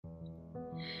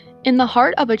In the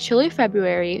heart of a chilly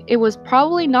February, it was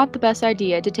probably not the best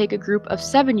idea to take a group of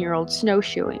 7-year-olds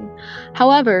snowshoeing.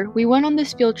 However, we went on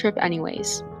this field trip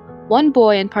anyways. One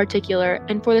boy in particular,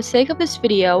 and for the sake of this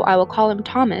video I will call him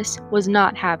Thomas, was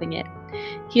not having it.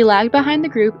 He lagged behind the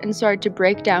group and started to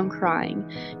break down crying.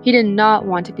 He did not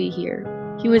want to be here.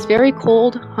 He was very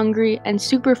cold, hungry, and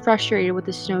super frustrated with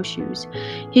his snowshoes.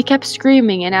 He kept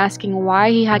screaming and asking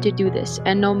why he had to do this,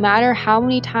 and no matter how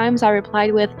many times I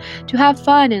replied with, "To have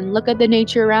fun and look at the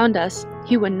nature around us,"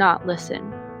 he would not listen.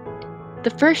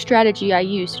 The first strategy I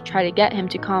used to try to get him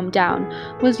to calm down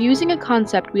was using a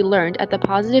concept we learned at the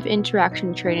positive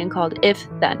interaction training called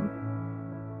if-then.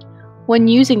 When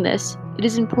using this, it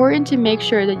is important to make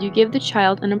sure that you give the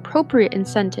child an appropriate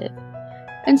incentive.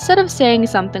 Instead of saying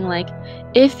something like,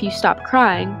 "If you stop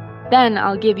crying, then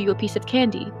I'll give you a piece of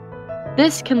candy."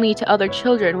 This can lead to other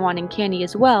children wanting candy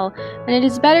as well, and it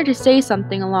is better to say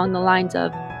something along the lines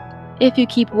of, "If you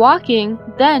keep walking,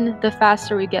 then the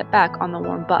faster we get back on the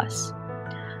warm bus."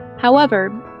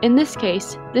 However, in this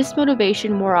case, this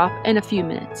motivation wore off in a few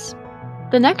minutes.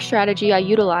 The next strategy I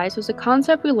utilized was a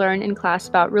concept we learned in class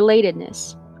about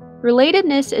relatedness.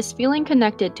 Relatedness is feeling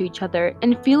connected to each other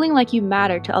and feeling like you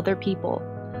matter to other people.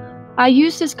 I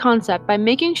used this concept by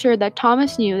making sure that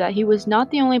Thomas knew that he was not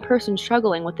the only person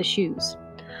struggling with the shoes.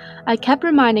 I kept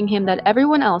reminding him that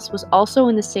everyone else was also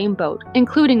in the same boat,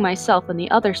 including myself and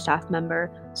the other staff member,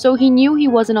 so he knew he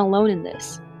wasn't alone in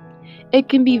this. It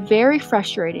can be very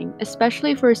frustrating,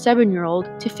 especially for a 7-year-old,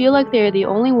 to feel like they are the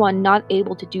only one not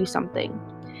able to do something.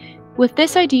 With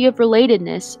this idea of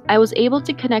relatedness, I was able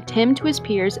to connect him to his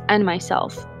peers and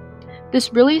myself.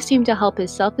 This really seemed to help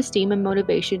his self-esteem and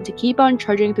motivation to keep on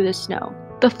trudging through the snow.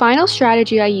 The final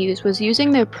strategy I used was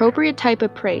using the appropriate type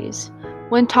of praise.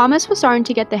 When Thomas was starting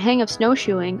to get the hang of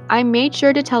snowshoeing, I made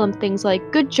sure to tell him things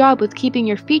like, "Good job with keeping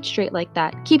your feet straight like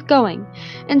that, keep going,"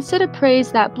 instead of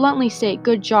praise that bluntly state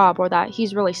 "good job" or that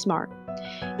he's really smart.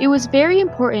 It was very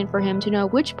important for him to know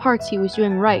which parts he was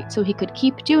doing right so he could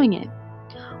keep doing it.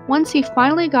 Once he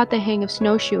finally got the hang of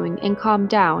snowshoeing and calmed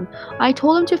down, I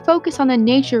told him to focus on the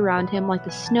nature around him like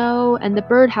the snow and the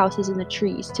birdhouses in the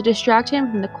trees to distract him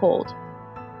from the cold.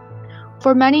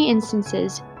 For many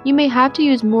instances, you may have to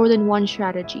use more than one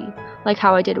strategy, like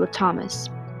how I did with Thomas.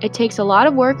 It takes a lot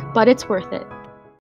of work, but it's worth it.